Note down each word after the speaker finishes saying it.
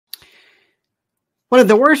One of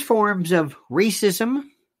the worst forms of racism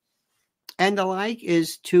and the like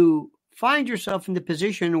is to find yourself in the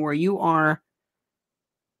position where you are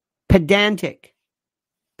pedantic,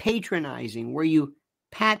 patronizing, where you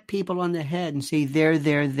pat people on the head and say,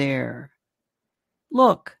 there.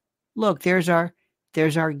 Look, there's our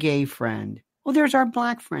gay friend. Oh, there's our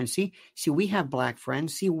black friend. See, we have black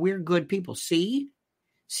friends. See, we're good people. See,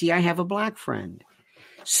 I have a black friend.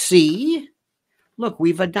 See, look,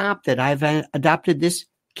 I've adopted this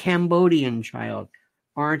Cambodian child.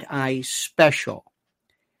 Aren't I special?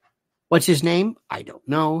 What's his name? I don't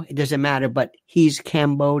know. It doesn't matter, but he's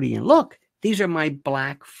Cambodian. Look, these are my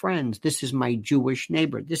black friends. This is my Jewish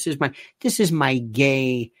neighbor. This is my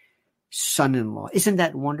gay son-in-law. Isn't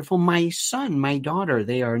that wonderful? My son, my daughter,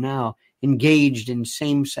 they are now engaged in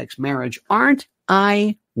same-sex marriage. Aren't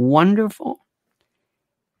I wonderful?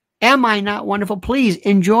 Am I not wonderful? Please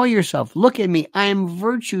enjoy yourself. Look at me. I am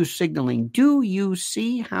virtue signaling. Do you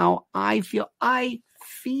see how I feel? I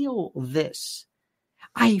feel this.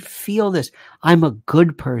 I'm a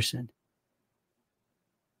good person.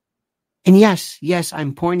 And yes,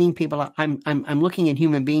 I'm pointing people out. I'm looking at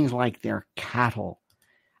human beings like they're cattle.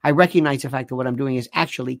 I recognize the fact that what I'm doing is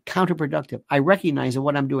actually counterproductive. I recognize that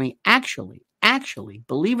what I'm doing actually,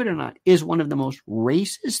 believe it or not, is one of the most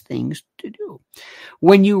racist things to do.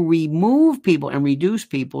 When you remove people and reduce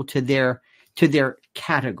people to their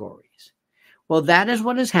categories. Well, that is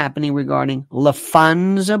what is happening regarding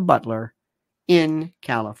Laphonza Butler in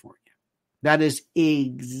California. That is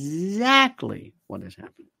exactly what is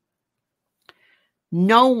happening.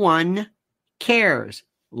 No one cares.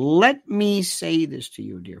 Let me say this to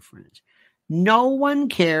you, dear friends. No one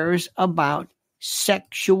cares about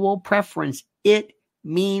sexual preference. It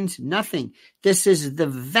means nothing. This is the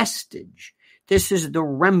vestige. This is the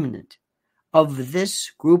remnant of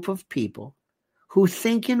this group of people who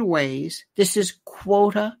think in ways, this is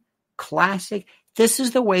quota, classic. This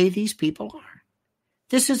is the way these people are.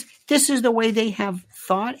 This is the way they have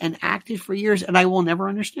thought and acted for years, and I will never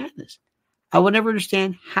understand this. I will never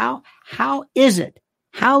understand how is it?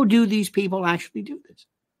 How do these people actually do this?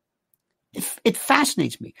 It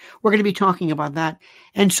fascinates me. We're going to be talking about that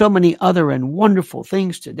and so many other and wonderful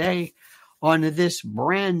things today on this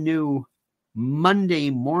brand new Monday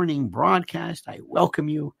morning broadcast. I welcome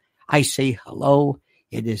you. I say hello.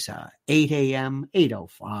 It is 8 a.m.,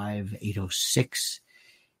 8:05, 8:06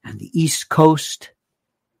 on the East Coast.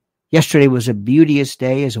 Yesterday was a beauteous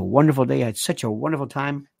day. It was a wonderful day. I had such a wonderful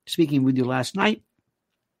time speaking with you last night,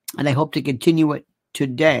 and I hope to continue it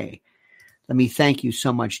today. Let me thank you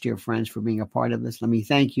so much, dear friends, for being a part of this. Let me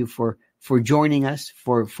thank you for joining us,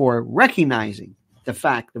 for recognizing the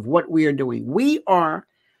fact of what we are doing. We are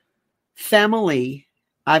family.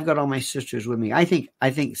 I've got all my sisters with me. I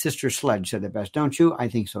think Sister Sledge said it best, don't you? I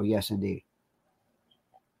think so. Yes, indeed.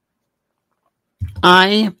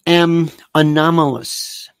 I am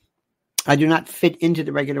anomalous. I do not fit into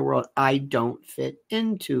the regular world. I don't fit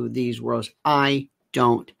into these worlds. I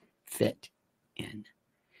don't fit in.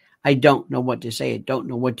 I don't know what to say. I don't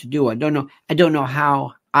know what to do. I don't know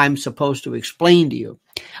how I'm supposed to explain to you.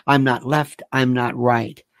 I'm not left. I'm not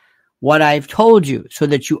right. What I've told you so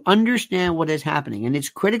that you understand what is happening, and it's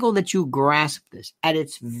critical that you grasp this at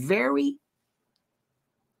its very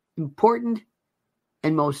important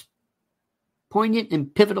and most poignant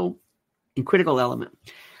and pivotal and critical element.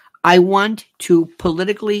 I want to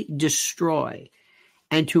politically destroy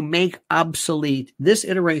and to make obsolete this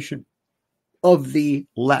iteration of the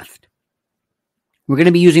left. We're going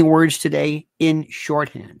to be using words today in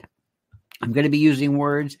shorthand. I'm going to be using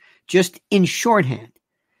words just in shorthand.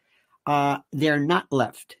 They're not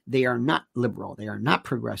left. They are not liberal. They are not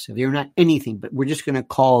progressive. They are not anything, but we're just going to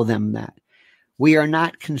call them that. We are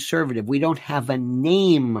not conservative. We don't have a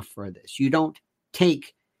name for this. You don't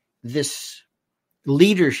take this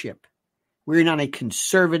leadership. We're not a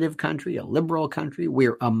conservative country, a liberal country.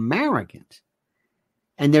 We're Americans.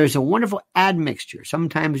 And there's a wonderful admixture.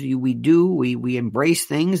 Sometimes we embrace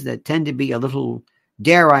things that tend to be a little,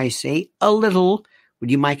 dare I say, a little,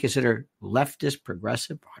 what you might consider leftist,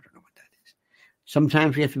 progressive. I don't know what that is.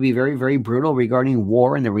 Sometimes we have to be very, very brutal regarding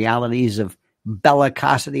war and the realities of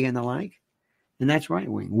bellicosity and the like. And that's right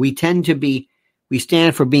wing. We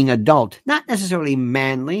stand for being adult, not necessarily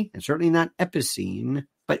manly, and certainly not epicene,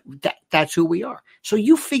 but that's who we are. So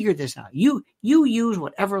you figure this out. You use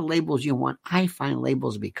whatever labels you want. I find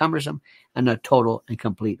labels to be cumbersome and a total and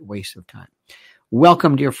complete waste of time.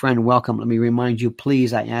 Welcome, dear friend. Welcome. Let me remind you,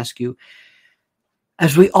 please, I ask you,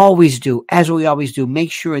 as we always do,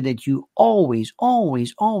 make sure that you always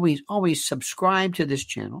subscribe to this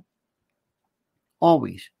channel.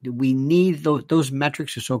 always, we need those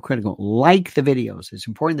metrics are so critical. Like the videos. It's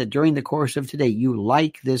important that during the course of today, you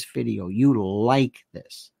like this video. You like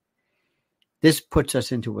this. This puts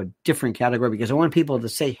us into a different category because I want people to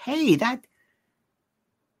say, hey, that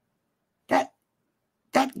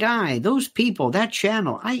guy, those people, that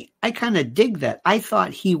channel, I kind of dig that. I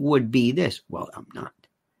thought he would be this. Well, I'm not.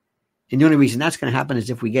 And the only reason that's going to happen is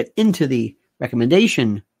if we get into the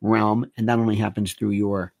recommendation realm, and that only happens through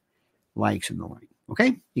your likes and the like.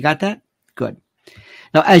 Okay? You got that? Good.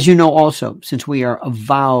 Now, as you know also, since we are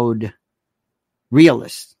avowed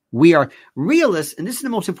realists, and this is the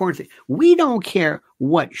most important thing. We don't care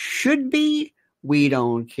what should be. We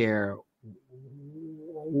don't care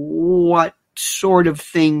what sort of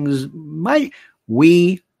things might.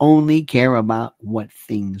 We only care about what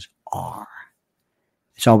things are.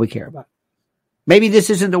 That's all we care about. Maybe this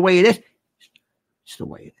isn't the way it is. It's the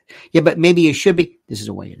way it is. Yeah, but maybe it should be. This is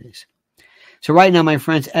the way it is. So right now, my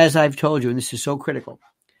friends, as I've told you, and this is so critical,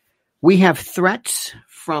 we have threats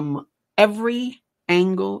from every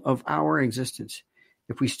angle of our existence.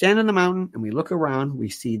 If we stand on the mountain and we look around, we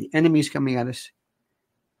see the enemies coming at us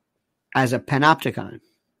as a panopticon.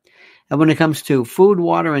 And when it comes to food,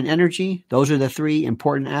 water, and energy, those are the three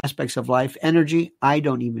important aspects of life. Energy, I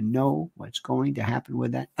don't even know what's going to happen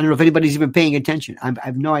with that. I don't know if anybody's even paying attention. I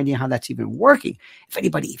have no idea how that's even working, if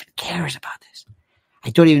anybody even cares about this. I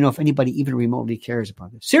don't even know if anybody even remotely cares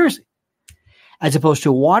about this. Seriously. As opposed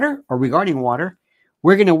to water, or regarding water,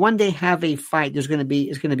 we're going to one day have a fight. It's going to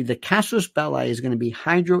be the casus belli is going to be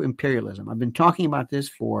hydro-imperialism. I've been talking about this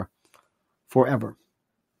for forever.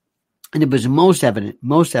 And it was most evident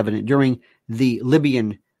during the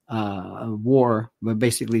Libyan war,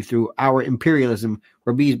 basically through our imperialism,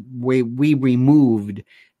 where we removed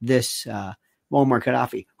this Muammar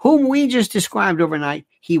Gaddafi, whom we just described overnight.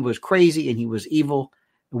 He was crazy and he was evil.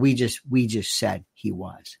 We just said he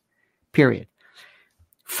was. Period.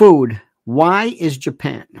 Food. Why is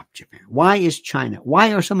Japan? Why is China?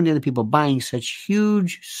 Why are so many other people buying such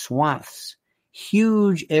huge swaths,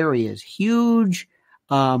 huge areas, huge,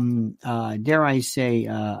 dare I say,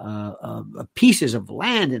 pieces of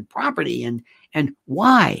land and property? And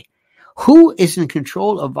why? Who is in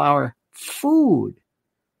control of our food?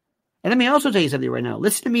 And let me also tell you something right now.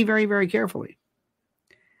 Listen to me very, very carefully.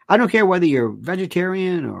 I don't care whether you're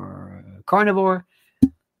vegetarian or carnivore.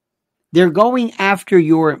 They're going after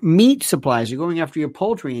your meat supplies. They're going after your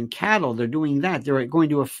poultry and cattle. They're doing that. They're going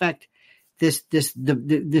to affect this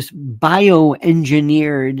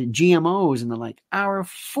bioengineered GMOs and the like. Our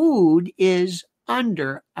food is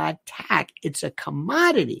under attack. It's a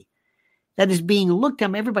commodity that is being looked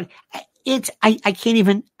at by everybody. It's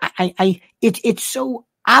so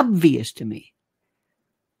obvious to me.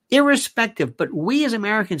 Irrespective, but we as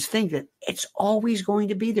Americans think that it's always going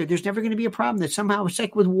to be there. There's never going to be a problem. That somehow it's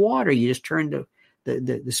like with water. You just turn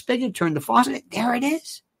the spigot, turn the faucet, there it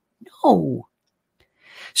is. No.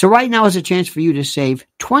 So right now is a chance for you to save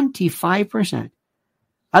 25%.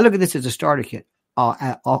 I look at this as a starter kit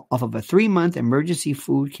off of a 3-month emergency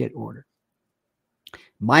food kit order.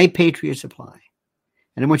 My Patriot Supply.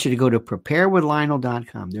 And I want you to go to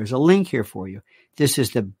preparewithlionel.com. There's a link here for you. This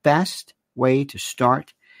is the best way to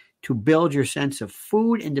start to build your sense of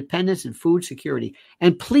food independence and food security.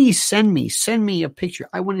 And please send me a picture.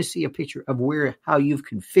 I want to see a picture of how you've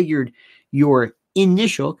configured your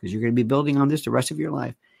initial, because you're going to be building on this the rest of your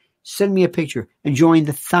life. Send me a picture and join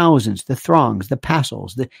the thousands, the throngs, the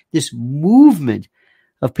passels, this movement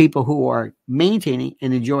of people who are maintaining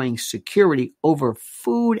and enjoying security over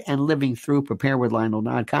food and living through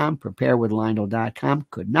preparewithlionel.com. Preparewithlionel.com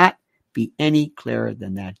could not be any clearer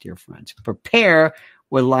than that, dear friends.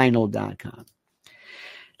 Preparewithlionel.com.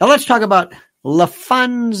 Now let's talk about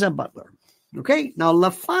Laphonza Butler. Okay, now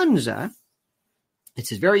Laphonza,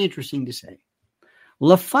 this is very interesting to say.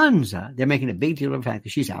 Laphonza, they're making a big deal of the fact that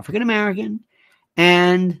she's African American,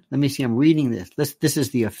 and let me see, I'm reading this. This is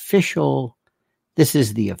the official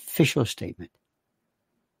statement.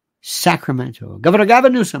 Sacramento. Governor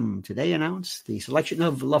Gavin Gruesome today announced the selection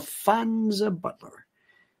of Laphonza Butler,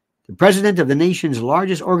 the president of the nation's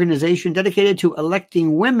largest organization dedicated to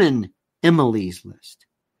electing women, Emily's List,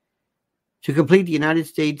 to complete the United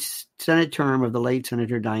States Senate term of the late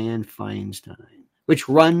Senator Dianne Feinstein, which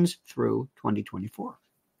runs through 2024.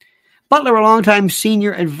 Butler, a longtime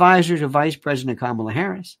senior advisor to Vice President Kamala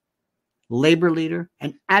Harris, labor leader,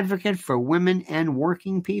 and advocate for women and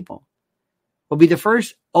working people, will be the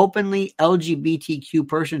first openly LGBTQ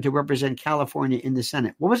person to represent California in the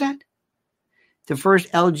Senate. What was that? The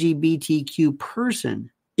first LGBTQ person.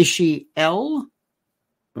 Is she L?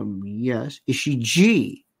 Yes. Is she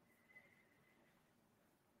G?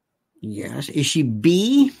 Yes. Is she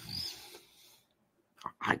B?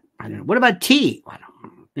 I don't know. What about T? I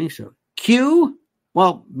don't think so. Q?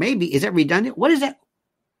 Well, maybe. Is that redundant? What is that?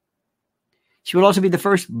 She will also be the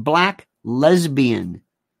first black lesbian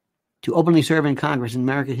to openly serve in Congress in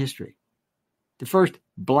American history. The first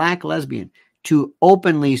black lesbian to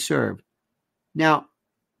openly serve. Now,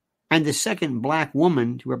 and the second black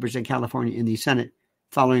woman to represent California in the Senate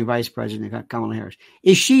following Vice President Kamala Harris.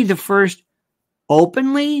 Is she the first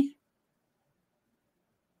openly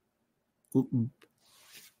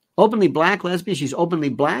black lesbian? She's openly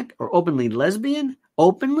black or openly lesbian?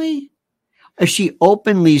 Openly? Is she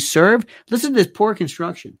openly served? Listen to this poor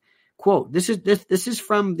construction. Quote, this is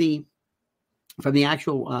from the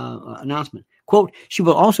actual announcement. Quote, she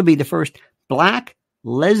will also be the first black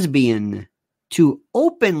lesbian to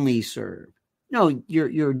openly serve. No,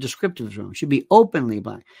 your descriptive is wrong. Should be openly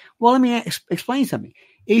black. Well, let me explain something.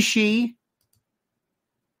 Is she,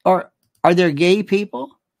 or are there gay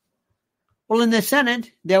people? Well, in the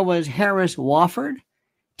Senate, there was Harris Wofford,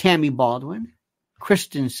 Tammy Baldwin,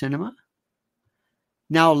 Kristen Sinema,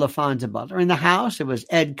 now Laphonza Butler. In the House, it was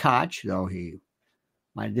Ed Koch, though he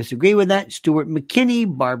might disagree with that, Stuart McKinney,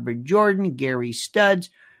 Barbara Jordan, Gary Studds,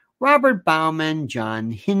 Robert Bauman,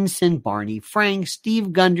 John Hinson, Barney Frank,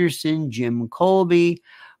 Steve Gunderson, Jim Colby,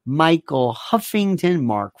 Michael Huffington,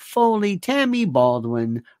 Mark Foley, Tammy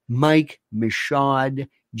Baldwin, Mike Michaud,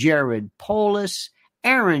 Jared Polis,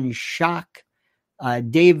 Aaron Schock,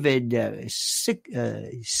 David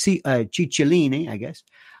Cicciolini, I guess,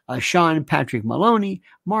 Sean Patrick Maloney,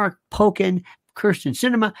 Mark Pokin, Kirsten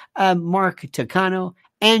Sinema, Mark Takano,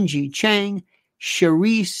 Angie Chang,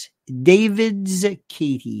 Sharice Davids,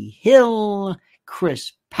 Katie Hill,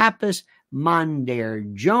 Chris Pappas,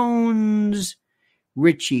 Mondaire Jones,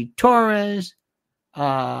 Richie Torres,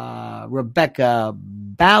 Rebecca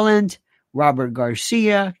Ballant, Robert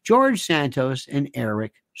Garcia, George Santos, and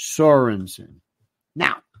Eric Sorensen.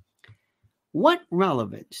 Now, what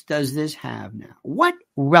relevance does this have now? What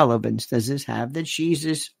relevance does this have that she's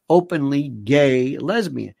this openly gay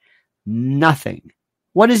lesbian? Nothing.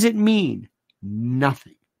 What does it mean?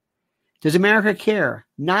 Nothing. Does America care?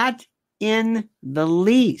 Not in the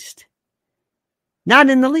least. Not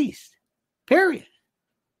in the least. Period.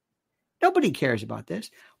 Nobody cares about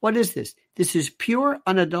this. What is this? This is pure,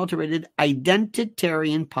 unadulterated,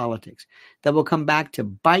 identitarian politics that will come back to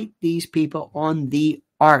bite these people on the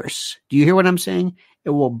arse. Do you hear what I'm saying?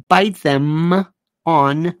 It will bite them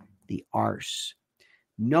on the arse.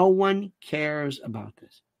 No one cares about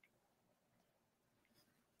this.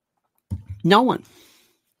 No one.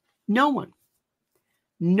 No one.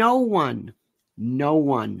 No one. No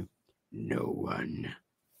one. No one.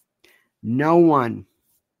 No one.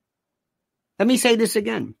 Let me say this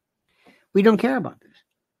again. We don't care about this.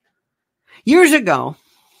 Years ago,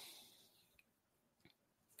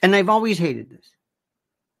 and I've always hated this.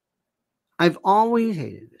 I've always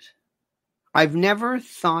hated this. I've never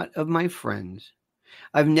thought of my friends.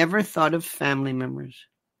 I've never thought of family members.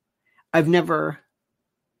 I've never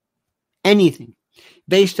anything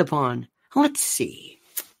based upon, let's see.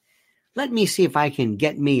 Let me see if I can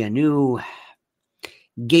get me a new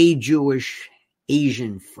gay Jewish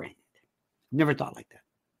Asian friend. Never thought like that.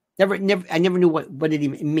 I never knew what it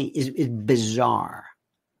even means. It's bizarre.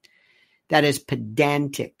 That is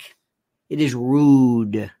pedantic. It is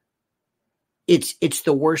rude. It's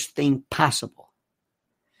the worst thing possible.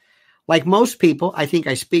 Like most people, I think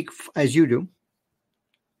I speak as you do.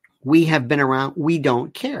 We have been around. We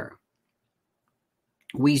don't care.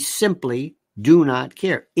 We simply do not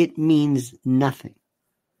care. It means nothing.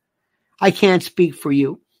 I can't speak for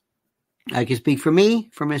you. I can speak for me,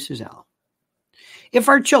 for Mrs. L. If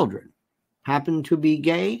our children happen to be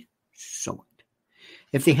gay, so what?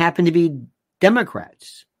 If they happen to be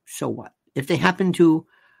Democrats, so what? If they happen to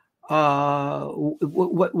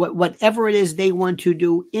whatever it is they want to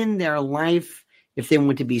do in their life, if they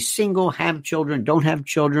want to be single, have children, don't have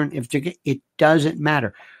children, it doesn't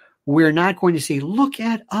matter. We're not going to say, look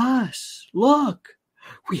at us. Look,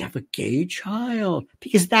 we have a gay child.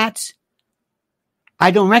 Because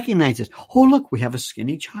I don't recognize this. Oh, look, we have a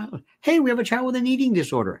skinny child. Hey, we have a child with an eating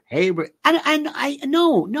disorder. Hey,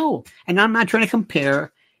 no. And I'm not trying to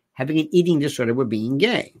compare having an eating disorder with being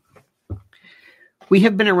gay. We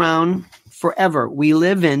have been around forever. We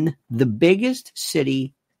live in the biggest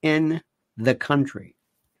city in the country.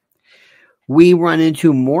 We run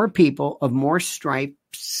into more people of more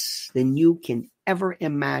stripes than you can ever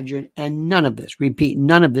imagine. And none of this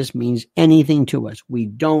means anything to us. We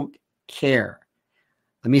don't care.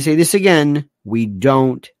 Let me say this again. We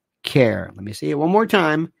don't care. Let me say it one more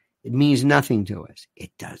time. It means nothing to us.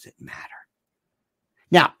 It doesn't matter.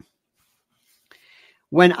 Now,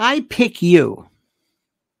 When I pick you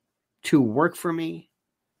to work for me,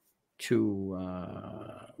 to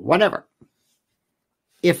whatever,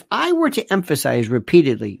 if I were to emphasize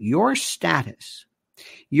repeatedly your status,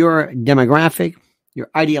 your demographic, your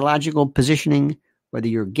ideological positioning, whether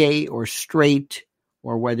you're gay or straight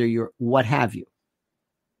or whether you're what have you,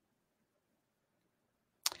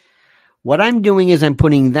 what I'm doing is I'm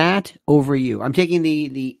putting that over you. I'm taking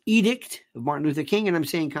the edict of Martin Luther King and I'm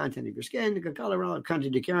saying content of your skin, the color, content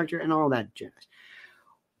of your character, and all that jazz.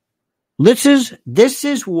 This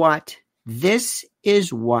is what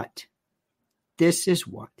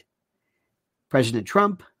President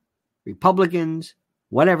Trump, Republicans,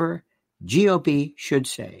 whatever, GOP should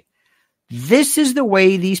say. This is the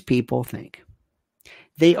way these people think.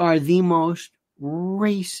 They are the most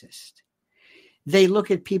racist. They look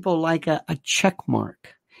at people like a check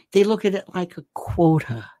mark. They look at it like a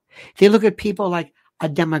quota. They look at people like a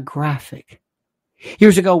demographic.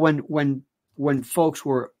 Years ago, when folks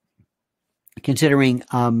were considering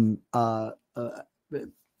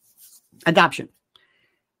adoption,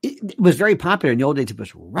 it was very popular in the old days. It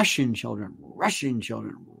was Russian children. Oh,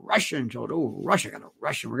 Russia, got a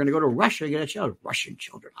Russian. We're going to go to Russia to get a child. Russian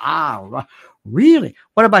children. Really?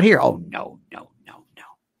 What about here? Oh, no.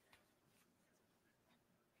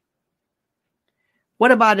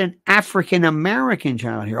 What about an African-American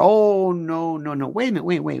child here? Oh, no. Wait a minute.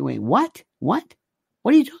 Wait. What? What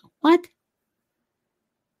are you doing? What?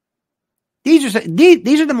 These are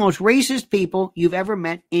the most racist people you've ever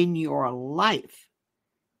met in your life.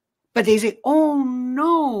 But they say, oh,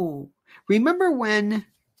 no. Remember when,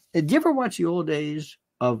 did you ever watch the old days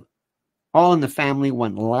of All in the Family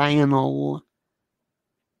when Lionel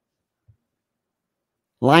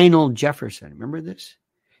Jefferson, remember this?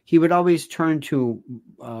 He would always turn to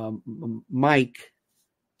Mike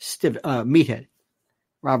Meathead,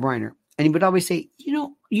 Rob Reiner, and he would always say,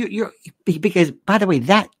 you're because, by the way,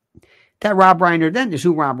 that Rob Reiner then is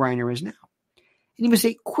who Rob Reiner is now. And he would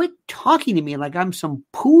say, quit talking to me like I'm some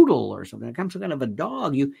poodle or something, like I'm some kind of a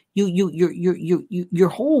dog. Your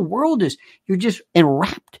whole world is, you're just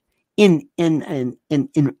enwrapped in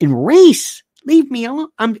race. Leave me alone.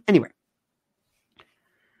 Anyway.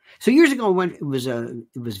 So years ago, when it was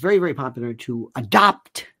very, very popular to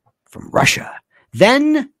adopt from Russia,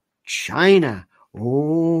 then China.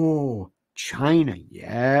 Oh, China.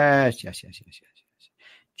 Yes.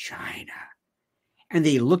 China. And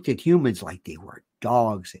they looked at humans like they were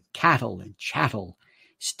dogs and cattle and chattel.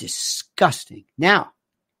 It's disgusting. Now,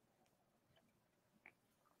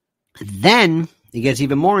 then it gets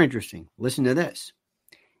even more interesting. Listen to this.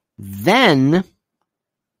 Then,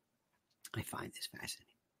 I find this fascinating.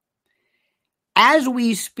 As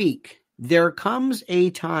we speak, there comes a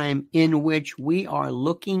time in which we are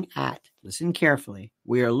looking at, listen carefully,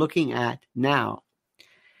 we are looking at now,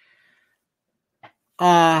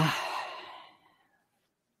 I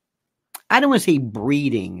don't want to say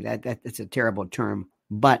breeding, that's a terrible term,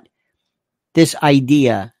 but this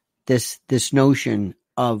idea, this notion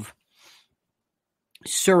of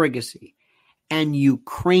surrogacy and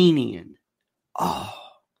Ukrainian,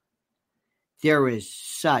 there is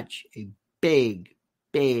such a big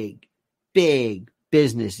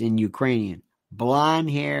business in Ukrainian.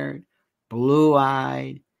 Blonde-haired,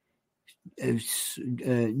 blue-eyed,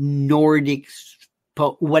 Nordic,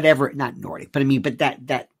 whatever, not Nordic, but I mean, but that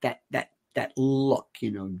look,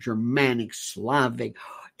 Germanic, Slavic,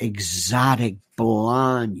 exotic,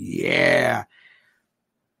 blonde, yeah.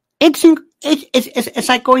 It's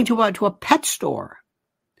like going to a pet store.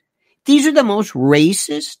 These are the most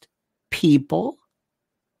racist people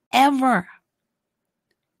ever.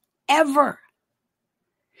 And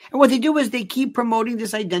what they do is they keep promoting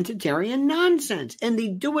this identitarian nonsense, and they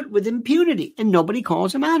do it with impunity, and nobody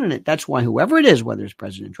calls them out on it. That's why whoever it is, whether it's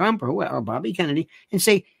President Trump or Bobby Kennedy, and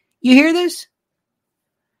say, you hear this?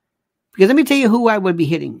 Because let me tell you who I would be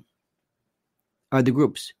hitting are the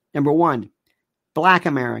groups. Number one, Black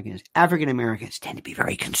Americans, African Americans tend to be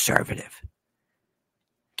very conservative.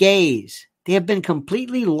 Gays, they have been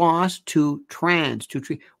completely lost to trans.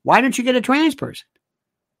 Why don't you get a trans person?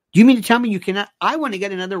 Do you mean to tell me you cannot? I want to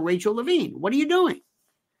get another Rachel Levine. What are you doing?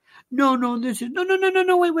 No, wait.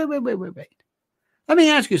 Let me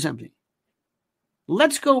ask you something.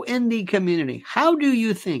 Let's go in the community. How do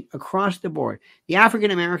you think across the board the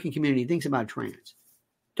African American community thinks about trans?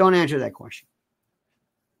 Don't answer that question.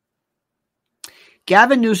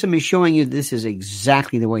 Gavin Newsom is showing you this is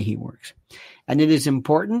exactly the way he works. And it is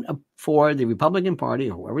important for the Republican Party,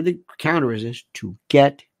 or whoever the counter is, to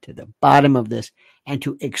get to the bottom of this and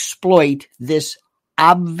to exploit this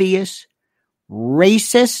obvious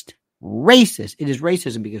racist. It is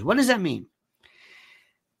racism, because what does that mean?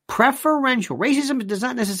 Preferential. Racism does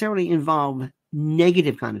not necessarily involve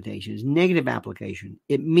negative connotations, negative application.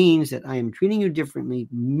 It means that I am treating you differently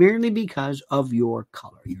merely because of your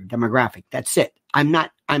color, your demographic. That's it. I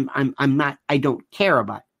don't care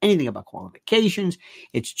about anything about qualifications.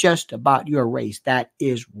 It's just about your race. That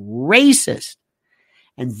is racist.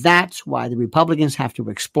 And that's why the Republicans have to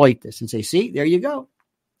exploit this and say, see, there you go.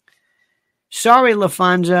 Sorry,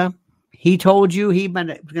 Laphonza. He told you he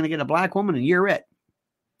was going to get a black woman and you're it.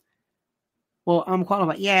 Well, I'm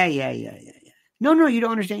qualified. Yeah. No, you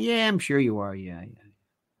don't understand. Yeah, I'm sure you are. Yeah.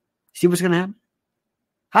 See what's going to happen?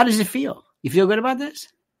 How does it feel? You feel good about this?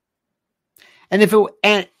 And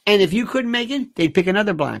if you couldn't make it, they'd pick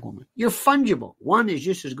another black woman. You're fungible. One is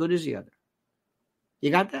just as good as the other.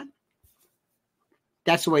 You got that?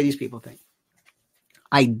 That's the way these people think.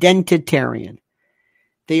 Identitarian.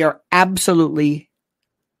 They are absolutely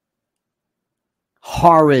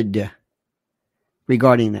horrid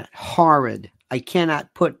regarding that. Horrid. I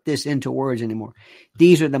cannot put this into words anymore.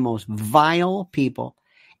 These are the most vile people.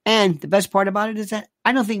 And the best part about it is that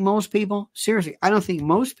I don't think most people, seriously,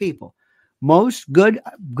 most good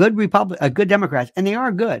Democrats, and they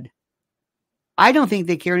are good, I don't think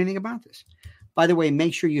they care anything about this. By the way,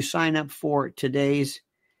 make sure you sign up for today's.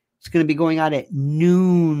 It's going to be going out at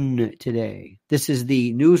noon today. This is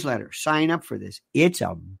the newsletter. Sign up for this. It's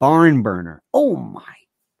a barn burner. Oh my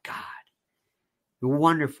God.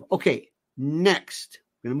 Wonderful. Okay, next.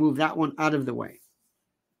 I'm going to move that one out of the way.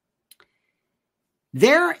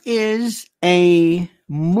 There is a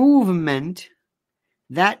movement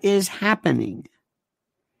that is happening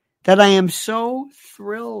that I am so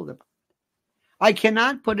thrilled about. I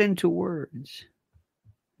cannot put into words.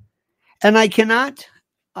 And I cannot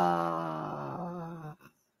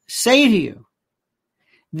say to you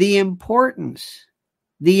the importance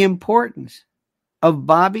of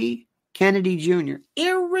Bobby Kennedy Jr.,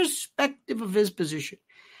 irrespective of his position,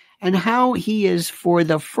 and how he is for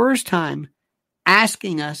the first time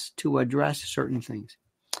asking us to address certain things.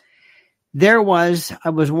 I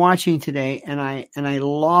was watching today and I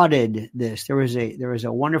lauded this. There was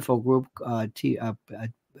a wonderful group,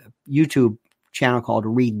 YouTube channel called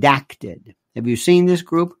Redacted. Have you seen this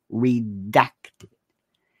group? Redacted.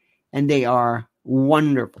 And they are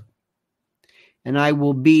wonderful. And I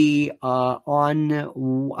will be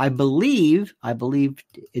on, I believe I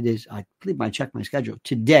checked my schedule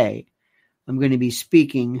today. I'm going to be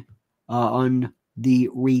speaking on the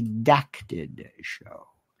Redacted show.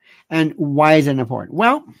 And why is it important?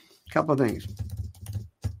 Well, a couple of things.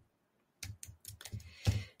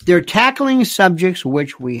 They're tackling subjects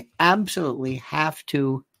which we absolutely have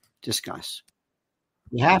to discuss.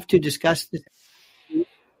 We have to discuss this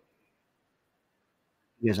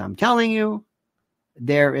because I'm telling you,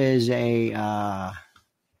 there is a,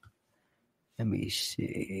 let me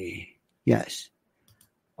see. Yes.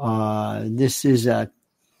 This is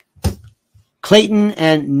Clayton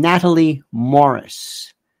and Natalie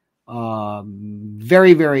Morris.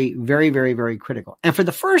 Very, very, very, very, very critical. And for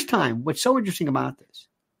the first time, what's so interesting about this,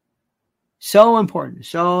 so important,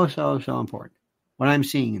 so important, what I'm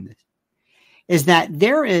seeing in this, is that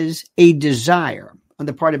there is a desire on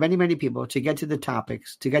the part of many people to get to the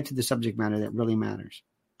topics, to get to the subject matter that really matters.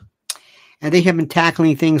 And they have been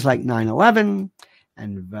tackling things like 9/11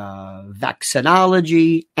 and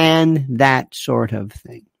vaccinology and that sort of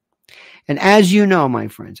thing. And as you know, my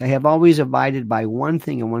friends, I have always abided by one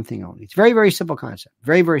thing and one thing only. It's a very, very simple concept.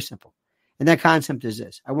 Very, very simple. And that concept is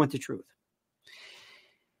this. I want the truth.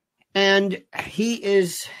 And he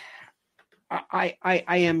is, I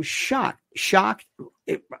am shocked,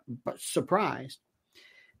 but surprised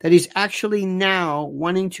that he's actually now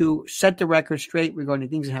wanting to set the record straight regarding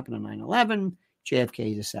things that happened on 9/11,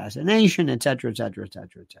 JFK's assassination, et cetera, et cetera, et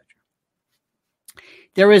cetera, et cetera.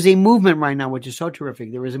 There is a movement right now, which is so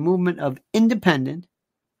terrific. There is a movement of independent,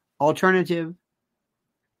 alternative,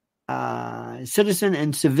 citizen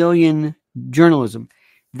and civilian journalism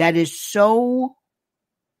that is so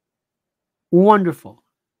wonderful,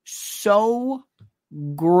 so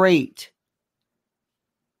great.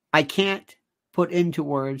 I can't put into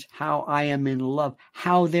words how I am in love,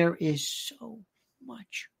 how there is so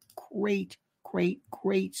much great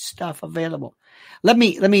stuff available. Let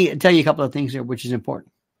me tell you a couple of things here, which is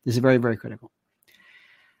important. This is very, very critical.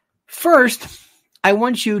 First, I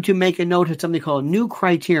want you to make a note of something called New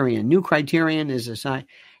Criterion. New Criterion is a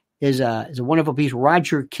wonderful piece.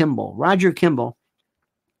 Roger Kimball. Roger Kimball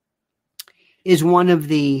is one of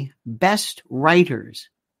the best writers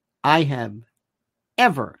I have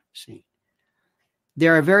ever seen.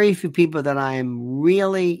 There are very few people that I'm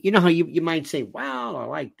really, you know how you might say, wow, I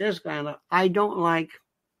like this guy. I don't like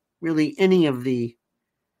really any of the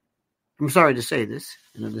I'm sorry to say this.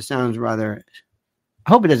 This sounds rather, I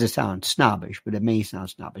hope it doesn't sound snobbish, but it may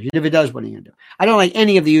sound snobbish. And if it does, what are you going to do? I don't like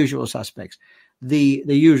any of the usual suspects, the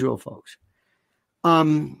usual folks.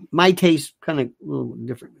 My taste kind of a little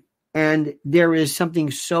different. And there is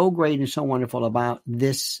something so great and so wonderful about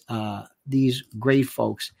these great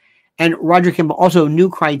folks. And Roger Kimball, also the New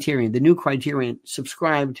Criterion,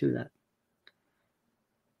 subscribed to that.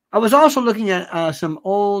 I was also looking at some not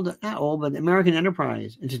old, but the American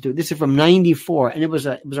Enterprise Institute. This is from '94, and it was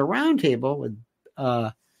a roundtable with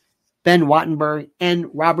Ben Wattenberg and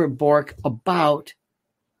Robert Bork about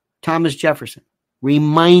Thomas Jefferson,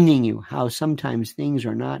 reminding you how sometimes things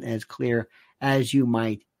are not as clear as you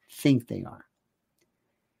might think they are.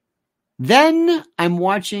 Then I'm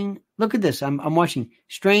watching. Look at this. I'm watching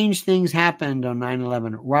Strange Things Happened on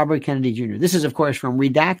 9/11. Robert Kennedy Jr. This is, of course, from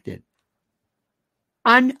Redacted.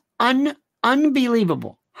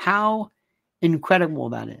 Unbelievable how incredible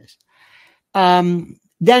that is.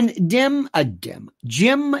 Then Jim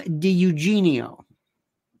DiEugenio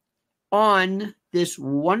on this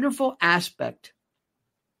wonderful aspect.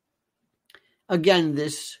 Again,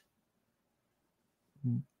 this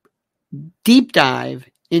deep dive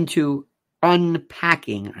into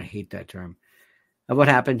unpacking, I hate that term, of what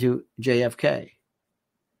happened to JFK.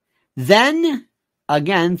 Then,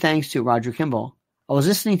 again, thanks to Roger Kimball, I was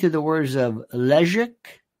listening to the words of Leszek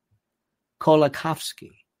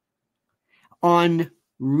Kolakowski on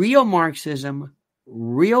real Marxism,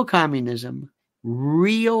 real communism,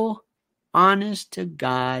 real honest to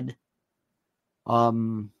God,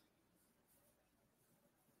 the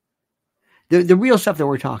real stuff that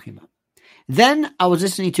we're talking about. Then I was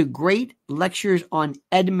listening to great lectures on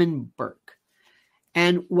Edmund Burke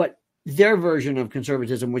and what their version of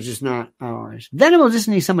conservatism, which is not ours. Then I was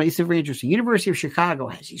listening to somebody, it's very interesting. University of Chicago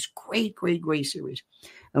has these great series.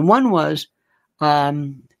 And one was, her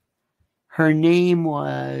name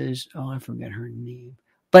was, I forget her name.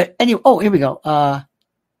 But anyway, here we go.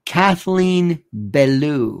 Kathleen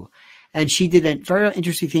Belew. And she did a very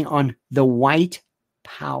interesting thing on the white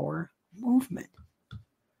power movement.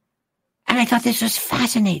 And I thought this was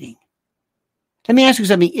fascinating. Let me ask you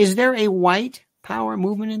something. Is there a white power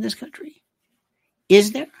movement in this country?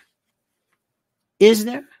 Is there?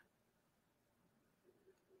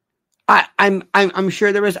 I'm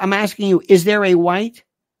sure there is. I'm asking you, is there a white?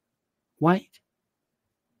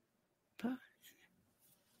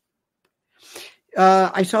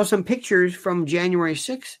 I saw some pictures from January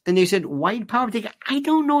 6th, and they said white power. I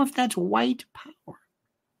don't know if that's white power.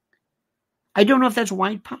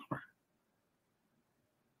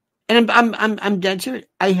 And I'm dead serious.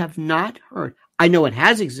 I have not heard. I know it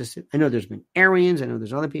has existed. I know there's been Aryans. I know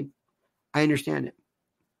there's other people. I understand it.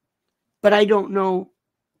 But I don't know.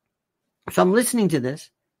 So I'm listening to this.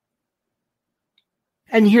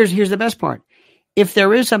 And here's the best part. If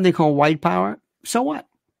there is something called white power, so what?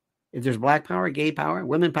 If there's black power, gay power,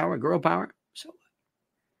 women power, girl power, so what?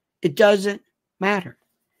 It doesn't matter.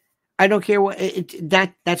 I don't care what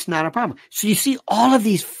that's not a problem. So you see all of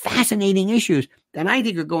these fascinating issues that I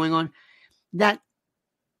think are going on that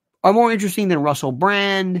are more interesting than Russell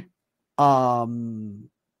Brand, the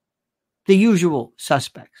usual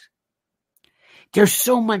suspects. There's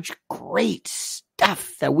so much great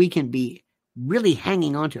stuff that we can be really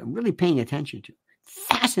hanging on to and really paying attention to.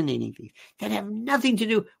 Fascinating things that have nothing to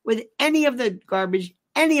do with any of the garbage,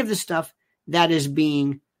 any of the stuff that is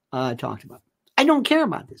being talked about. I don't care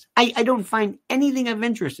about this. I don't find anything of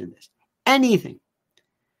interest in this. Anything.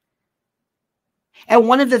 And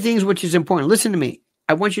one of the things which is important, listen to me.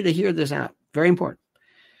 I want you to hear this out. Very important.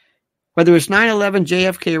 Whether it's 9/11,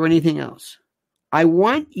 JFK, or anything else, I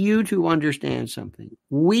want you to understand something.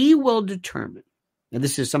 We will determine, and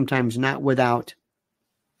this is sometimes not without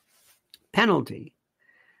penalty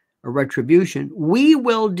or retribution, we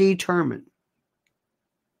will determine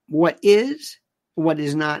what is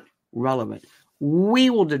not relevant. We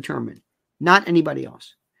will determine, not anybody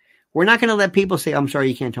else. We're not going to let people say, I'm sorry,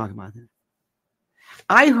 you can't talk about that.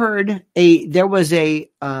 I heard there was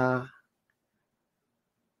and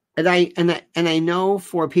I know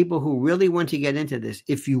for people who really want to get into this,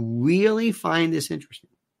 if you really find this interesting,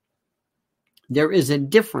 there is a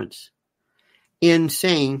difference in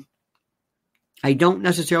saying, I don't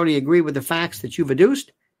necessarily agree with the facts that you've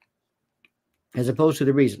adduced, as opposed to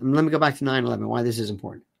the reason. Let me go back to 9/11, why this is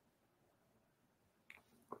important.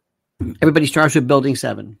 Everybody starts with Building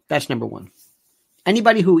 7. That's number one.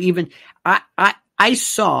 Anybody who even, I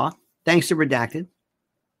saw, thanks to Redacted,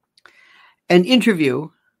 an interview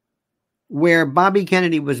where Bobby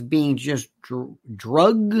Kennedy was being just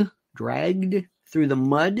dragged through the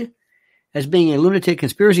mud as being a lunatic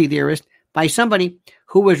conspiracy theorist by somebody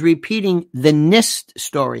who was repeating the NIST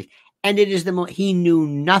story. And it is he knew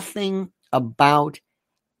nothing about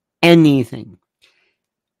anything.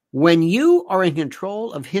 When you are in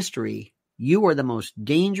control of history, you are the most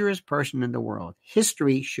dangerous person in the world.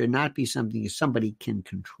 History should not be something somebody can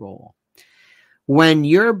control. When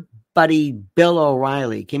your buddy Bill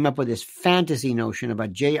O'Reilly came up with this fantasy notion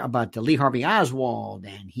about Lee Harvey Oswald,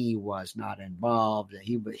 and he was not involved,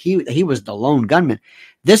 he was the lone gunman,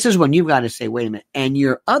 this is when you've got to say, wait a minute. And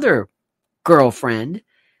your other girlfriend,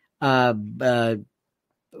 boyfriend,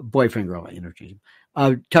 girl, interchangeable,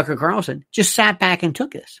 Tucker Carlson, just sat back and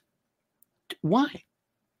took this. Why?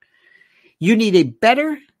 You need a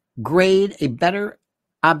better grade, a better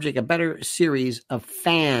object, a better series of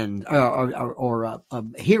fans or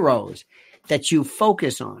heroes that you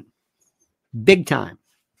focus on big time.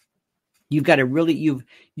 You've got to really,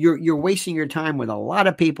 you're wasting your time with a lot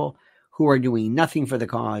of people who are doing nothing for the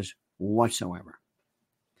cause whatsoever.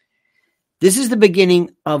 This is the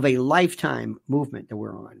beginning of a lifetime movement that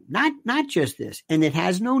we're on. Not just this. And it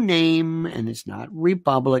has no name, and it's not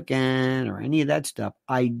Republican or any of that stuff.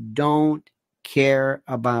 I don't care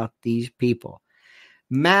about these people.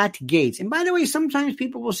 Matt Gaetz. And by the way, sometimes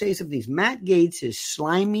people will say something. Matt Gaetz is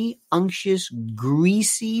slimy, unctuous,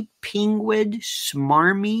 greasy, pingwid,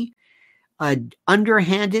 smarmy,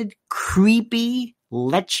 underhanded, creepy,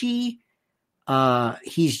 lechy.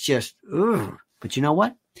 He's just, ugh. But you know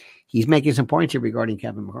what? He's making some points here regarding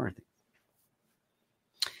Kevin McCarthy.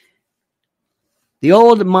 The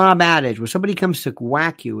old mob adage, when somebody comes to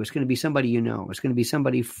whack you, it's going to be somebody you know. It's going to be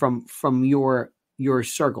somebody from your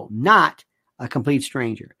circle, not a complete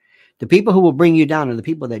stranger. The people who will bring you down are the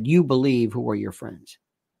people that you believe who are your friends.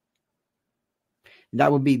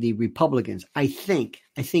 That would be the Republicans. I think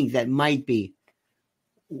that might be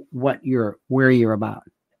where you're about.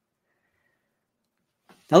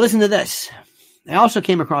 Now listen to this. I also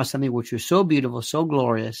came across something which was so beautiful, so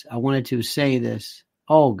glorious. I wanted to say this.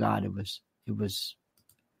 Oh God, it was.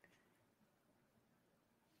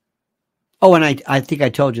 Oh, and I think I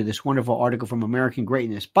told you this wonderful article from American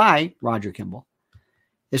Greatness by Roger Kimball.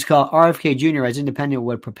 It's called RFK Jr. as Independent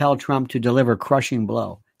would propel Trump to deliver crushing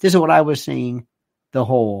blow. This is what I was saying the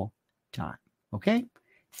whole time. Okay?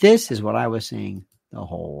 This is what I was saying the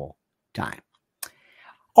whole time.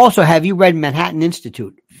 Also, have you read Manhattan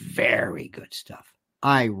Institute? Very good stuff.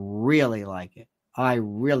 I really like it. I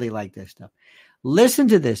really like this stuff. Listen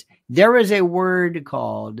to this. There is a word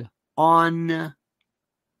called on,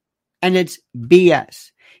 and it's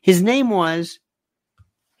BS. His name,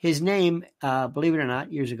 believe it or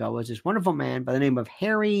not, years ago, was this wonderful man by the name of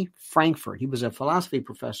Harry Frankfurt. He was a philosophy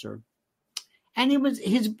professor. And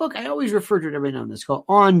his book, I always refer to it every now and then. It's called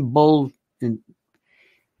On Bull.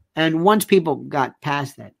 And once people got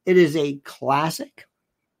past that, it is a classic.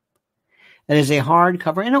 It is a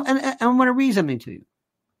hardcover. And I want to read something to you.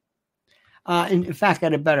 In fact, I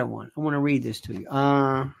got a better one. I want to read this to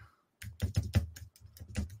you.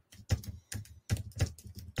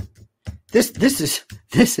 This is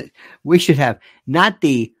we should have not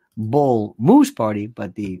the bull moose party,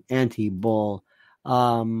 but the anti-bull.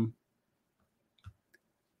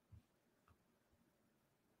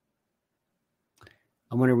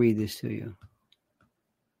 I want to read this to you.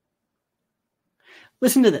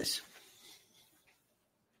 Listen to this.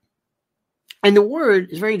 And the word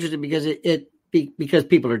is very interesting because because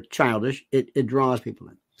people are childish, it draws people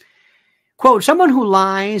in. Quote, someone who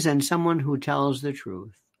lies and someone who tells the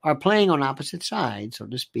truth are playing on opposite sides, so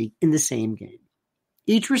to speak, in the same game.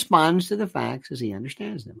 Each responds to the facts as he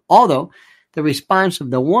understands them, although the response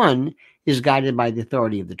of the one is guided by the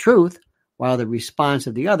authority of the truth, while the response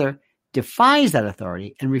of the other defies that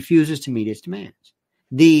authority and refuses to meet its demands.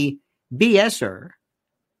 The BSer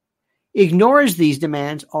ignores these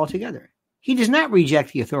demands altogether. He does not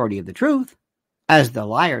reject the authority of the truth, as the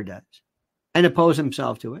liar does, and oppose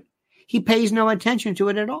himself to it. He pays no attention to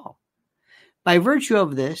it at all. By virtue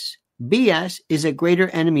of this, BS is a greater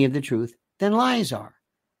enemy of the truth than lies are.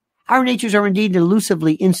 Our natures are indeed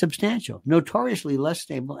elusively insubstantial, notoriously less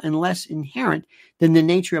stable and less inherent than the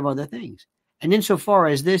nature of other things. And insofar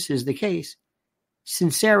as this is the case,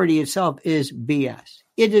 sincerity itself is BS.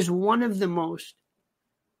 It is one of the most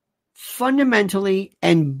fundamentally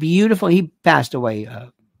and beautiful. He passed away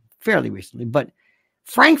fairly recently, but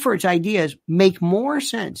Frankfurt's ideas make more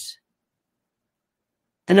sense.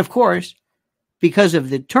 And of course, because of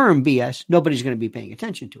the term BS, nobody's going to be paying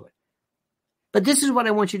attention to it. But this is what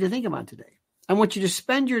I want you to think about today. I want you to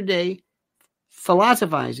spend your day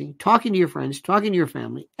philosophizing, talking to your friends, talking to your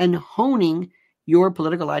family, and honing your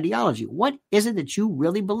political ideology. What is it that you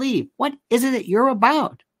really believe? What is it that you're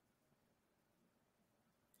about?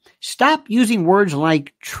 Stop using words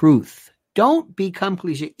like truth. Don't become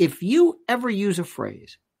cliche. If you ever use a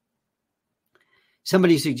phrase,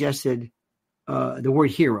 somebody suggested the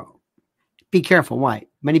word hero. Be careful. Why?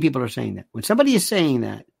 Many people are saying that. When somebody is saying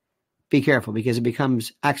that, be careful because it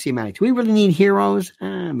becomes axiomatic. Do we really need heroes?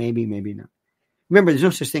 Maybe, maybe not. Remember, there's no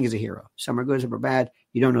such thing as a hero. Some are good, some are bad.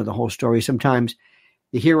 You don't know the whole story. Sometimes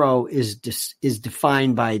the hero is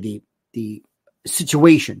defined by the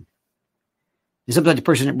situation. And sometimes the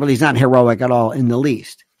person really is not heroic at all in the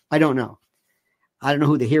least. I don't know. I don't know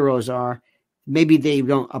who the heroes are. Maybe they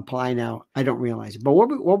don't apply now. I don't realize it. But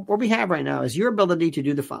what we have right now is your ability to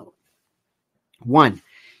do the following. 1,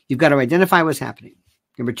 you've got to identify what's happening.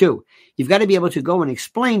 Number 2, you've got to be able to go and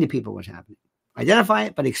explain to people what's happening. Identify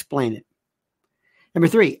it, but explain it. Number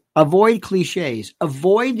 3, avoid cliches.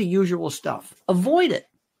 Avoid the usual stuff. Avoid it.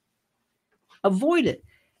 Avoid it.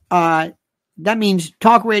 That means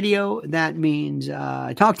talk radio. That means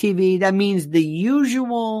talk TV. That means the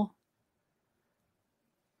usual.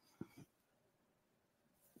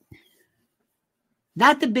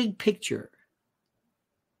 Not the big picture.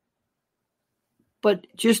 But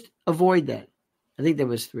just avoid that. I think that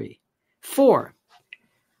was 3. 4,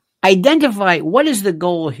 identify what is the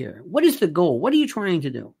goal here. What is the goal? What are you trying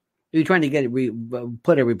to do? Are you trying to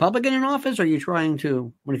put a Republican in office, or are you trying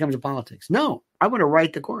to, when it comes to politics? No, I want to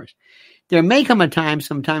write the course. There may come a time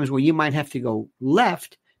sometimes where you might have to go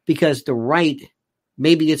left because the right,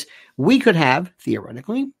 we could have,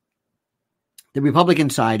 theoretically, the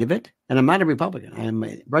Republican side of it, and I'm not a Republican. I am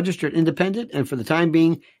a registered independent, and for the time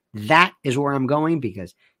being, that is where I'm going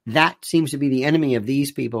because that seems to be the enemy of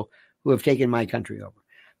these people who have taken my country over.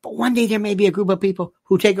 But one day there may be a group of people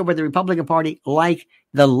who take over the Republican Party like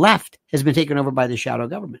the left has been taken over by the shadow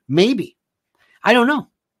government. Maybe. I don't know.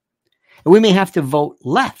 And we may have to vote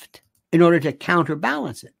left in order to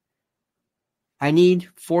counterbalance it. I need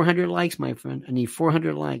 400 likes, my friend. I need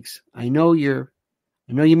 400 likes. I know you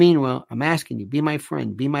mean well. I'm asking you, be my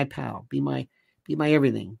friend, be my pal, be my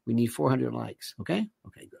everything. We need 400 likes. Okay?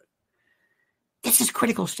 Okay, good. This is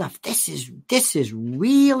critical stuff. This is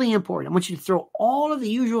really important. I want you to throw all of the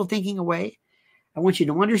usual thinking away. I want you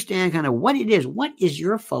to understand kind of what it is. What is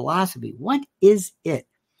your philosophy? What is it?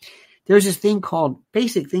 There's this thing called,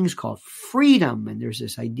 basic things called freedom. And there's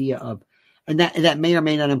this idea of, and that may or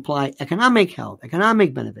may not imply economic health,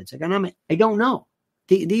 economic benefits, I don't know.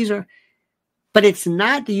 These are, but it's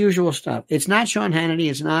not the usual stuff. It's not Sean Hannity.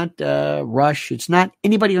 It's not Rush. It's not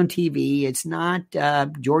anybody on TV. It's not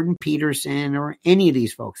Jordan Peterson or any of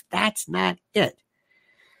these folks. That's not it.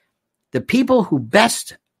 The people who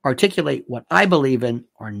best articulate what I believe in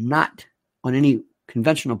are not on any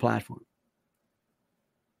conventional platform.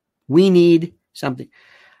 We need something.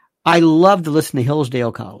 I love to listen to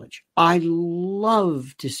Hillsdale College. I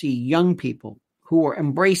love to see young people who are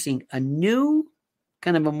embracing a new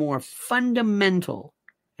kind of a more fundamental,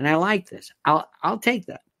 and I like this. I'll take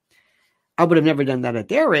that. I would have never done that at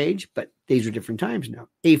their age, but these are different times now.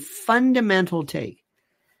 A fundamental take.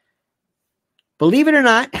 Believe it or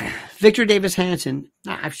not, Victor Davis Hanson,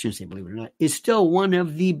 I shouldn't say believe it or not, is still one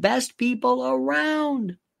of the best people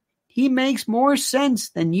around. He makes more sense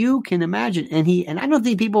than you can imagine, and I don't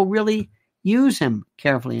think people really use him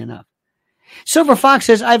carefully enough. Silver Fox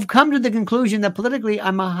says, I've come to the conclusion that politically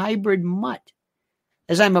I'm a hybrid mutt,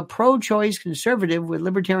 as I'm a pro-choice conservative with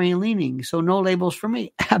libertarian leaning, so no labels for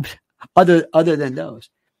me, other than those.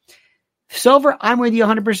 Silver, I'm with you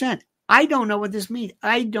 100%. I don't know what this means.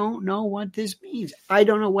 I don't know what this means. I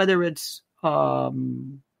don't know whether it's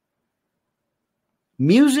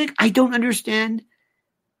music. I don't understand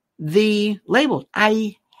the labels.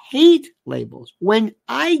 I hate labels. When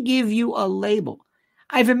I give you a label,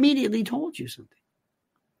 I've immediately told you something.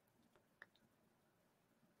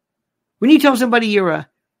 When you tell somebody you're a,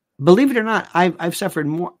 believe it or not, I've suffered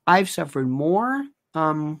more. I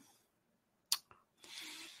don't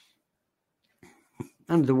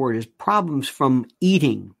know the word is problems from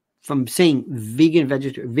eating, from saying vegan,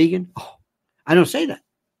 vegetarian, vegan. Oh, I don't say that.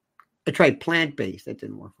 I tried plant-based. That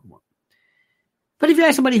didn't work for me. But if you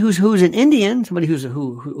ask somebody who's an Indian, somebody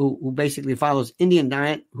who basically follows Indian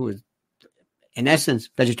diet, who is in essence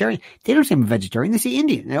vegetarian, they don't say I'm a vegetarian. They say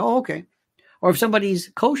Indian. They, oh, okay. Or if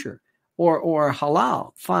somebody's kosher or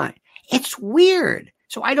halal, fine. It's weird.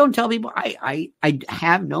 So I don't tell people. I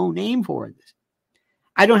have no name for this.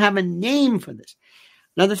 I don't have a name for this.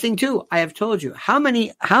 Another thing too, I have told you how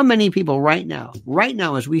many people right now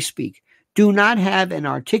as we speak, do not have an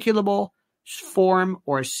articulable form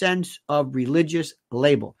or sense of religious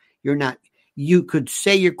label. You're not. You could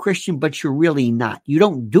say you're Christian, but you're really not. You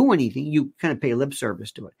don't do anything. You kind of pay lip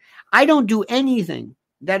service to it. I don't do anything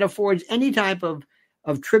that affords any type of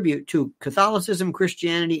of tribute to Catholicism,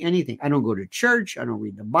 Christianity, anything. I don't go to church. I don't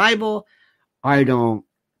read the Bible.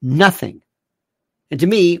 Nothing. And to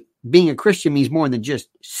me, being a Christian means more than just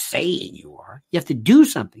saying you are. You have to do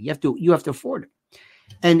something. You have to afford it.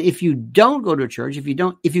 And if you don't go to church, if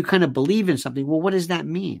you kind of believe in something, well, what does that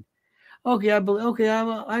mean? Okay, I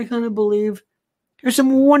kind of believe. There's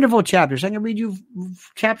some wonderful chapters. I can read you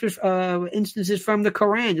chapters, instances from the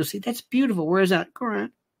Quran. You'll see that's beautiful. Where is that?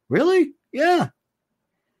 Quran. Really? Yeah.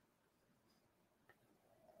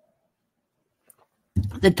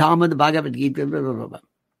 The Talmud, the Bhagavad Gita, blah, blah, blah, blah.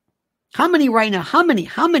 How many right now,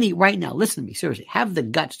 listen to me, seriously, have the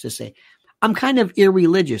guts to say, I'm kind of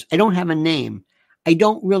irreligious. I don't have a name. I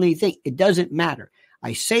don't really think. It doesn't matter.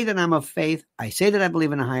 I say that I'm of faith. I say that I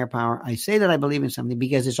believe in a higher power. I say that I believe in something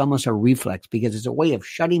because it's almost a reflex, because it's a way of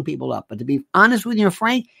shutting people up. But to be honest with you,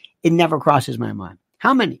 Frank, it never crosses my mind.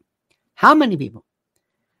 How many people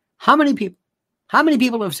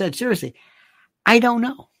have said, seriously, I don't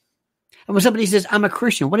know. And when somebody says, I'm a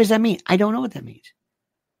Christian, what does that mean? I don't know what that means.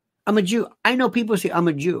 I'm a Jew. I know people say, I'm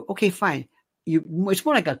a Jew. Okay, fine. It's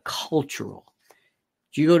more like a cultural.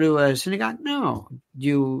 Do you go to a synagogue? No. Do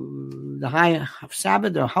you the high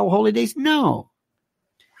Sabbath or holy days? No.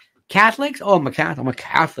 Catholics? Oh, I'm a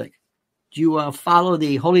Catholic. Do you follow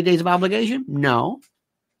the holy days of obligation? No.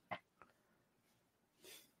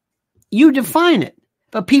 You define it,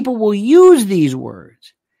 but people will use these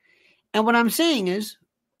words. And what I'm saying is,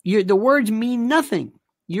 the words mean nothing.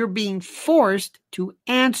 You're being forced to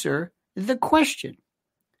answer the question.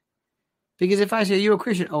 Because if I say, are you a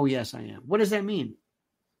Christian? Oh, yes, I am. What does that mean?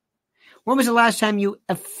 When was the last time you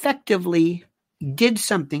effectively did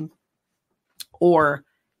something or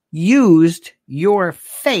used your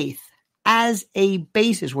faith as a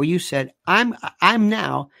basis where you said, I'm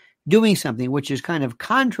now doing something which is kind of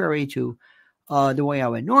contrary to the way I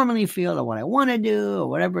would normally feel or what I want to do or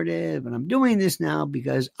whatever it is, but I'm doing this now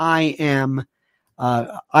because I am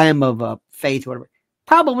of faith, whatever.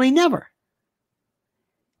 Probably never.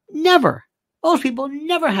 Never. Most people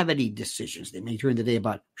never have any decisions they make during the day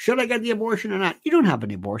about, should I get the abortion or not? You don't have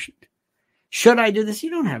an abortion. Should I do this?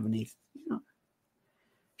 You don't have any.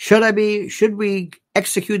 Should we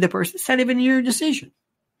execute the person? It's not even your decision.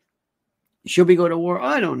 Should we go to war?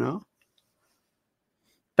 I don't know.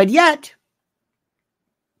 But yet,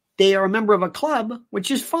 they are a member of a club,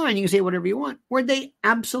 which is fine. You can say whatever you want, where they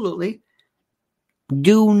absolutely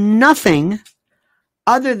do nothing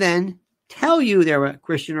other than tell you they're a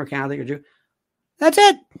Christian or Catholic or Jew. That's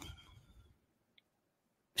it.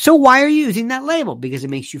 So why are you using that label? Because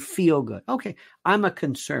it makes you feel good. Okay, I'm a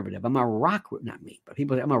conservative. I'm a not me, but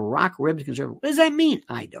people say I'm a rock-ribbed conservative. What does that mean?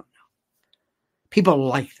 I don't know. People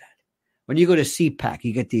like that. When you go to CPAC,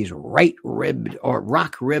 you get these right-ribbed or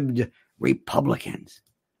rock-ribbed Republicans.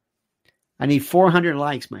 I need 400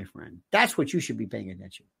 likes, my friend. That's what you should be paying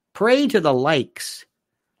attention. Pray to the likes.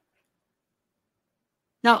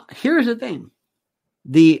 Now, here's the thing.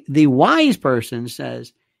 The wise person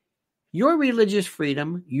says, your religious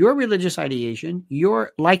freedom, your religious ideation,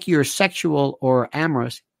 your sexual or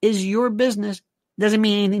amorous is your business. Doesn't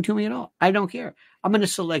mean anything to me at all. I don't care. I'm going to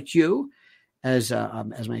select you as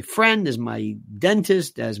my friend, as my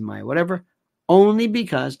dentist, as my whatever, only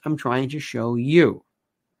because I'm trying to show you.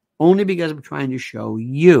 Only because I'm trying to show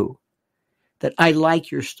you that I like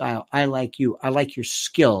your style. I like you. I like your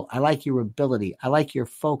skill. I like your ability. I like your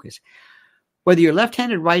focus. Whether you're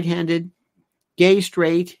left-handed, right-handed, gay,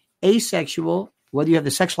 straight, asexual, whether you have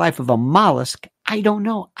the sex life of a mollusk, I don't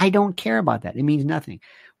know. I don't care about that. It means nothing.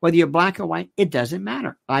 Whether you're black or white, it doesn't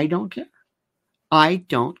matter. I don't care. I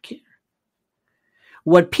don't care.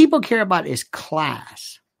 What people care about is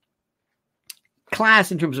class.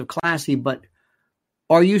 Class in terms of classy, but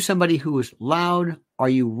are you somebody who is loud? Are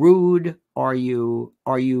you rude? Are you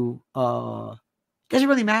doesn't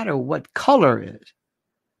really matter what color is.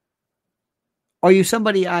 Are you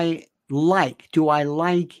somebody I like? Do I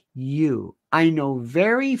like you? I know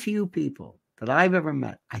very few people that I've ever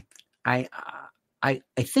met. I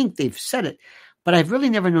think they've said it, but I've really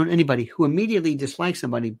never known anybody who immediately dislikes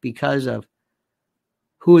somebody because of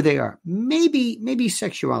who they are. Maybe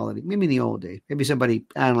sexuality. Maybe in the old days. Maybe somebody,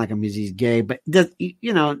 I don't like him because he's gay, but what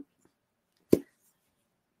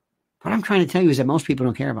I'm trying to tell you is that most people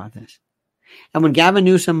don't care about this. And when Gavin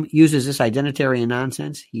Newsom uses this identitarian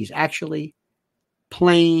nonsense, he's actually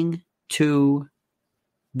playing to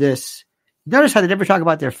this. Notice how they never talk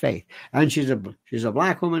about their faith. And she's a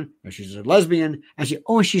black woman, or she's a lesbian, and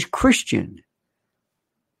she's Christian.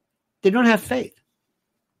 They don't have faith.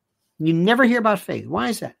 You never hear about faith. Why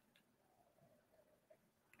is that?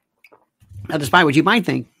 Now, despite what you might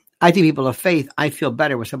think, I think people of faith, I feel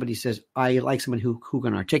better when somebody says, I like someone who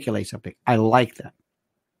can articulate something. I like that.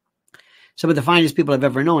 Some of the finest people I've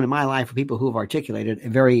ever known in my life are people who have articulated a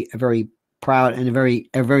very proud and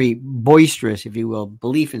a very boisterous, if you will,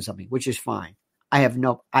 belief in something, which is fine. I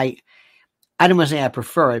don't want to say I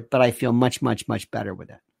prefer it, but I feel much, much, much better with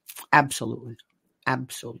that. Absolutely.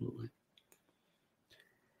 Absolutely.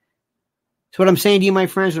 So what I'm saying to you, my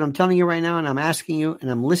friends, what I'm telling you right now, and I'm asking you,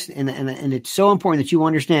 and I'm listening, and it's so important that you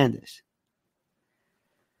understand this.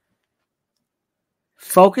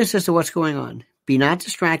 Focus as to what's going on. Be not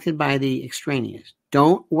distracted by the extraneous.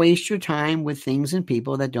 Don't waste your time with things and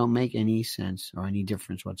people that don't make any sense or any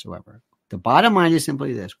difference whatsoever. The bottom line is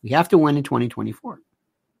simply this. We have to win in 2024.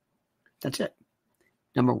 That's it.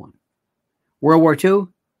 Number one. World War II,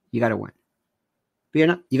 you got to win.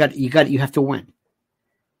 You have to win.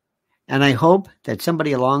 And I hope that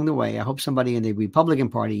somebody along the way, I hope somebody in the Republican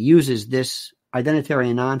Party uses this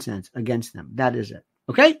identitarian nonsense against them. That is it.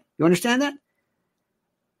 Okay? You understand that?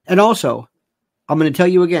 And also, I'm going to tell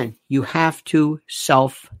you again, you have to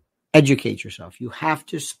self-educate yourself. You have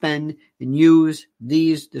to spend and use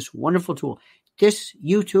this wonderful tool. This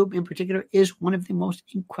YouTube in particular is one of the most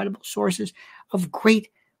incredible sources of great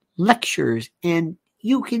lectures, and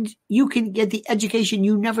you can get the education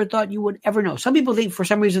you never thought you would ever know. Some people think for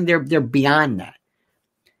some reason they're beyond that.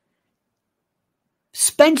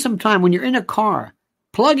 Spend some time when you're in a car,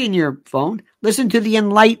 plug in your phone, listen to the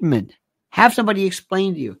Enlightenment. Have somebody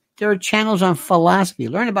explain to you. There are channels on philosophy.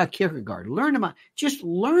 Learn about Kierkegaard. Just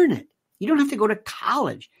learn it. You don't have to go to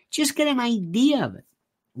college. Just get an idea of it.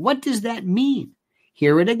 What does that mean?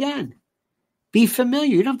 Hear it again. Be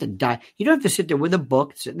familiar. You don't have to die. You don't have to sit there with a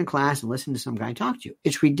book, sit in a class, and listen to some guy talk to you.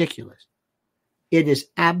 It's ridiculous. It is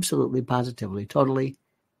absolutely, positively, totally,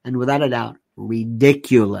 and without a doubt,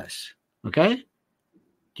 ridiculous. Okay? Do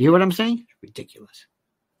you hear what I'm saying? It's ridiculous.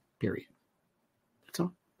 Period. That's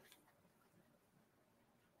all.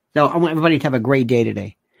 So I want everybody to have a great day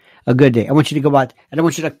today. A good day. I want you to go out and I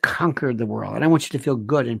want you to conquer the world. And I want you to feel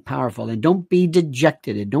good and powerful. And don't be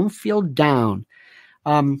dejected. And don't feel down.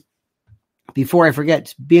 Before I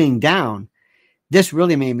forget, being down, this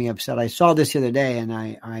really made me upset. I saw this the other day, and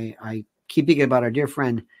I keep thinking about our dear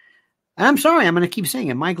friend. And I'm sorry, I'm going to keep saying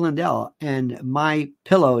it. Mike Lindell and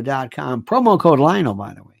mypillow.com. Promo code Lionel,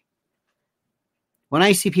 by the way. When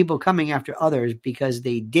I see people coming after others because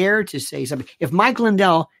they dare to say something. If Mike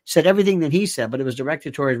Lindell said everything that he said, but it was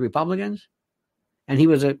directed towards Republicans, and he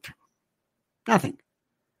was nothing.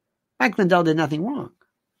 Mike Lindell did nothing wrong.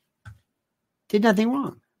 Did nothing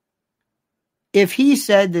wrong. If he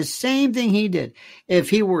said the same thing he did, if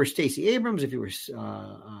he were Stacey Abrams, if he were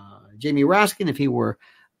Jamie Raskin, if he were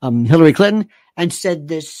Hillary Clinton, and said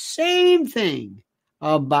the same thing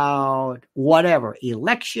about whatever,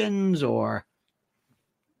 elections or...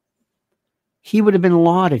 he would have been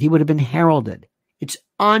lauded. He would have been heralded. It's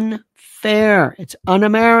unfair. It's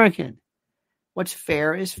un-American. What's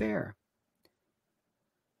fair is fair.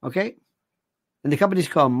 Okay? And the company's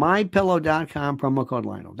called mypillow.com, promo code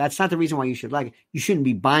Lionel. That's not the reason why you should like it. You shouldn't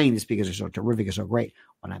be buying this because they're so terrific and so great.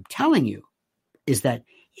 What I'm telling you is that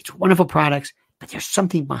it's wonderful products, but there's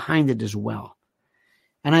something behind it as well.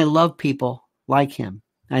 And I love people like him.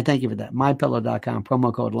 And I thank you for that. mypillow.com,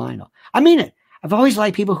 promo code Lionel. I mean it. I've always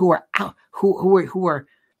liked people who are out, who are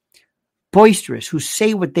boisterous, who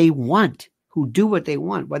say what they want, who do what they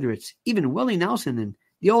want, whether it's even Willie Nelson in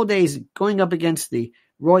the old days going up against the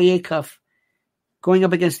Roy Acuff, going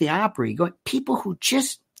up against the Opry, people who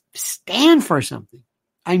just stand for something.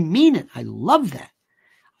 I mean it. I love that.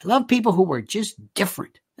 I love people who are just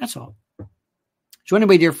different. That's all. So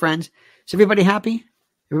anyway, dear friends, is everybody happy?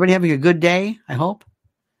 Everybody having a good day, I hope?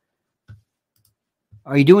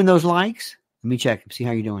 Are you doing those likes? Let me check, see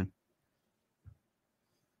how you're doing.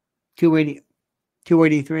 280,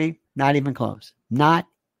 283, not even close. Not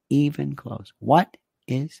even close.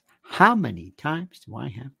 How many times do I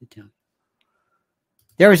have to tell you?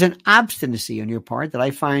 There is an obstinacy on your part that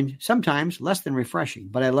I find sometimes less than refreshing,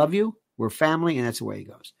 but I love you. We're family, and that's the way it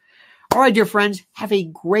goes. All right, dear friends, have a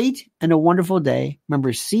great and a wonderful day.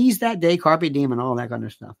 Remember, seize that day, carpe diem, and all that kind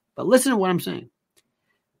of stuff. But listen to what I'm saying.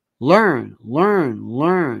 Learn.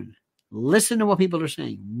 Listen to what people are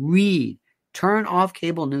saying. Read. Turn off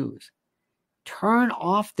cable news. Turn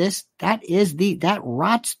off this. That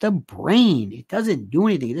rots the brain. It doesn't do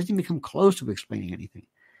anything. It doesn't even come close to explaining anything.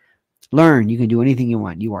 Learn. You can do anything you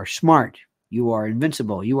want. You are smart. You are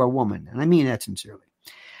invincible. You are a woman. And I mean that sincerely.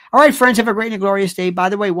 All right, friends, have a great and glorious day. By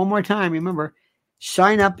the way, one more time, remember,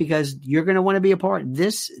 sign up because you're going to want to be a part.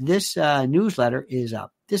 This newsletter is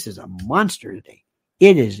up. This is a monster today.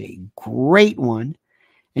 It is a great one.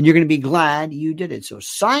 And you're going to be glad you did it. So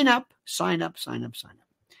sign up, sign up, sign up, sign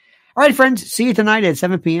up. All right, friends. See you tonight at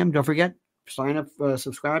 7 p.m. Don't forget, sign up,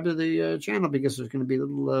 subscribe to the channel because there's going to be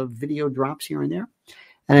little video drops here and there.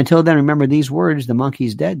 And until then, remember these words, the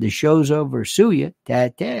monkey's dead, the show's over, sue ya,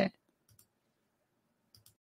 ta-ta.